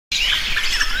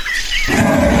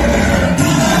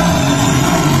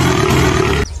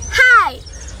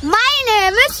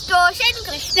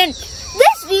extent.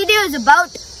 This video is about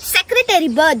secretary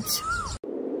birds.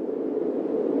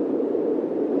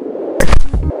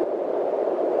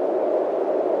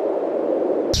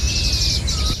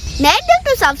 Native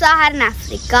to sub-Saharan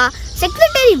Africa,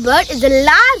 secretary bird is a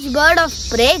large bird of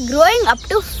prey growing up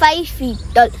to 5 feet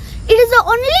tall. It is the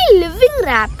only living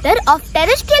raptor of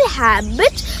terrestrial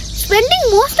habits, spending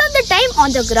most of the time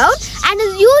on the ground and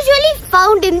is usually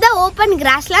found in the open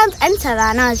grasslands and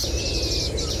savannas.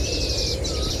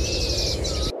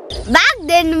 Back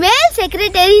then, male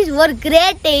secretaries wore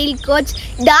grey tailcoats,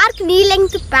 dark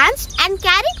knee-length pants and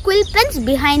carried quill pens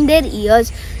behind their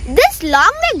ears. This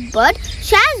long-necked bird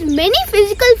shares many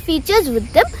physical features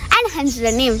with them and hence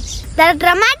the name. The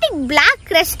dramatic black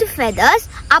crest feathers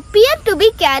appear to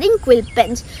be carrying quill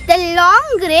pens. The long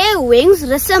grey wings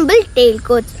resemble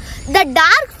tailcoats. The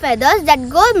dark feathers that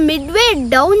go midway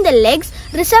down the legs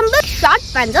resemble short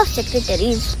pants of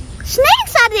secretaries.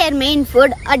 Snakes are their main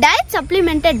food, a diet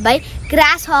supplemented by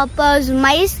grasshoppers,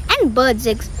 mice and birds'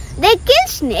 eggs. They kill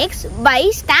snakes by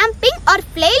stamping or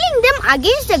flailing them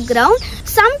against the ground,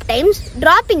 sometimes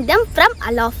dropping them from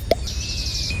aloft.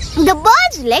 The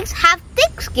bird's legs have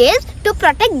thick scales to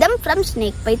protect them from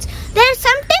snake bites. They are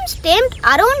sometimes tamed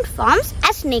around farms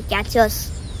as snake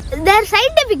catchers. Their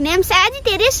scientific name,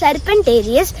 Sagittarius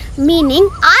serpentarius, meaning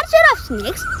archer of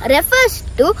snakes, refers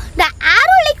to the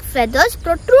arrow-like feathers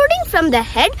protruding from the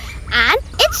head and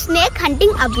its snake hunting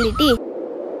ability.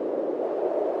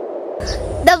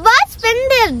 The birds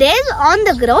spend their days on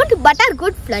the ground but are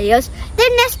good flyers. They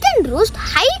nest and roost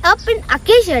high up in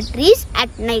acacia trees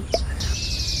at night.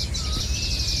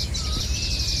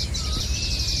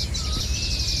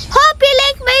 Hope you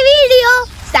like my video.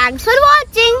 Thanks for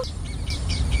watching.